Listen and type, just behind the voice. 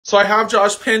So I have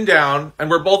Josh pinned down, and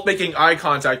we're both making eye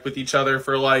contact with each other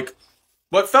for like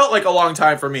what felt like a long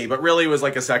time for me, but really was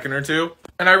like a second or two.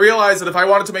 And I realized that if I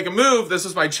wanted to make a move, this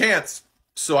was my chance.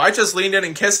 So I just leaned in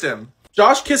and kissed him.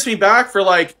 Josh kissed me back for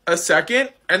like a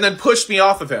second and then pushed me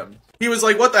off of him. He was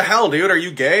like, "What the hell, dude? Are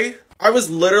you gay?" I was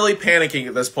literally panicking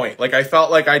at this point. Like, I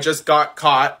felt like I just got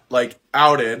caught, like,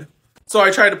 outed. So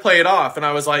I tried to play it off, and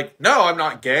I was like, "No, I'm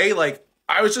not gay. Like,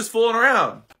 I was just fooling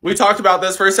around." We talked about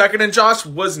this for a second, and Josh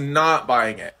was not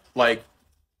buying it. Like,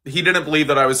 he didn't believe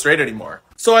that I was straight anymore.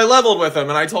 So I leveled with him,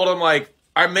 and I told him, like,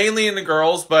 I'm mainly into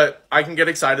girls, but I can get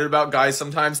excited about guys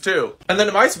sometimes, too. And then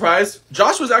to my surprise,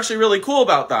 Josh was actually really cool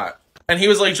about that. And he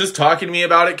was, like, just talking to me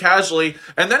about it casually.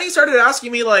 And then he started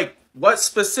asking me, like, what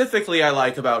specifically I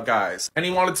like about guys. And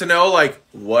he wanted to know, like,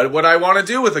 what would I want to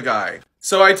do with a guy?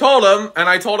 So I told him, and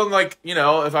I told him, like, you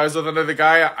know, if I was with another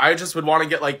guy, I just would want to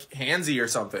get, like, handsy or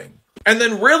something. And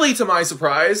then really, to my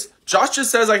surprise, Josh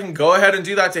just says I can go ahead and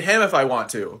do that to him if I want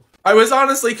to. I was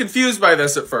honestly confused by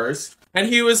this at first. And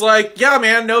he was like, "Yeah,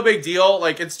 man, no big deal.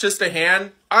 Like, it's just a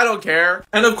hand. I don't care."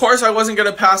 And of course, I wasn't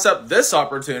going to pass up this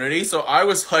opportunity. So I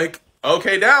was like,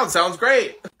 "Okay, down. Sounds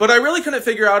great." But I really couldn't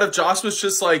figure out if Josh was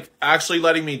just like actually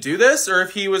letting me do this or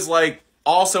if he was like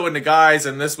also into guys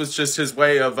and this was just his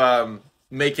way of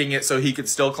making it so he could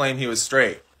still claim he was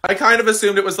straight. I kind of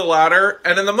assumed it was the latter,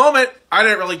 and in the moment, I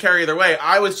didn't really care either way.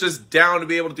 I was just down to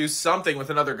be able to do something with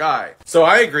another guy. So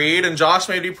I agreed, and Josh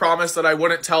made me promise that I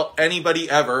wouldn't tell anybody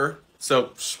ever.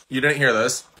 So, you didn't hear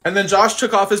this. And then Josh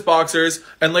took off his boxers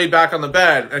and laid back on the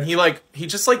bed, and he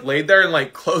just like laid there and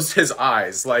like closed his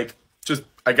eyes, like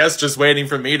I guess just waiting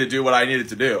for me to do what I needed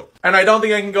to do. And I don't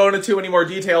think I can go into too many more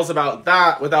details about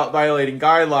that without violating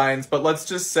guidelines, but let's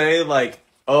just say, like,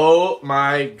 oh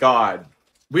my God,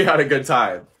 we had a good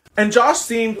time. And Josh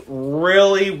seemed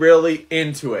really, really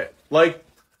into it. Like,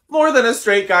 more than a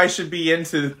straight guy should be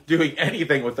into doing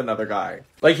anything with another guy.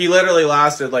 Like, he literally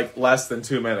lasted, like, less than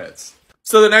 2 minutes.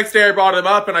 So the next day I brought him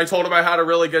up and I told him I had a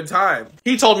really good time.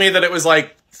 He told me that it was,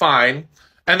 like, fine.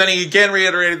 And then he again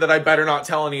reiterated that I better not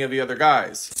tell any of the other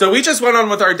guys. So we just went on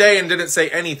with our day and didn't say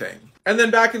anything. And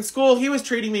then back in school, he was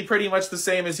treating me pretty much the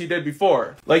same as he did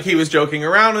before. Like, he was joking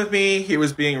around with me, he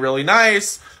was being really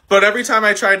nice, but every time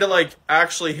I tried to, like,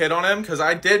 actually hit on him, because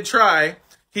I did try,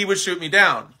 he would shoot me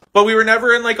down. But we were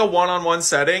never in, like, a one-on-one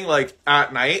setting, like,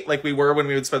 at night, like we were when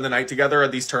we would spend the night together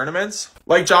at these tournaments.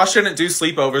 Like, Josh didn't do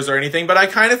sleepovers or anything, but I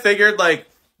kind of figured, like,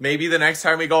 maybe the next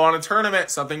time we go on a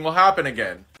tournament, something will happen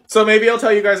again. So maybe I'll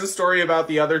tell you guys a story about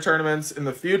the other tournaments in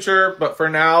the future, but for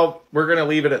now, we're going to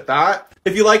leave it at that.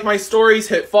 If you like my stories,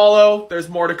 hit follow. There's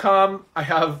more to come. I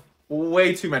have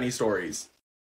way too many stories.